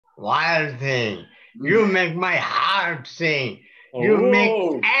Wild Thing. You make my heart sing. You make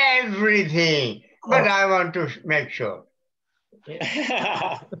Oh. everything. But I want to make sure. You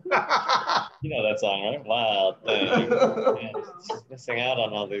know that song, right? Wild Thing. Man, just missing out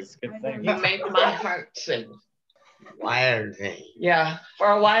on all these good things. You make my heart sing. Wild Thing. Yeah,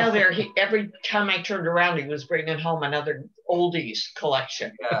 for a while there, every time I turned around, he was bringing home another oldies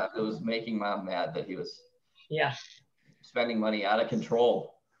collection. Yeah, it was making Mom mad that he was Yeah. spending money out of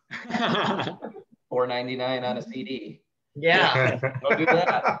control. $4.99 on a CD. Yeah. Don't do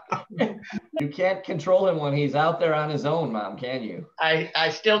that. You can't control him when he's out there on his own, Mom, can you? I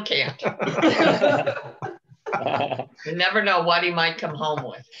still can't. You never know what he might come home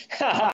with.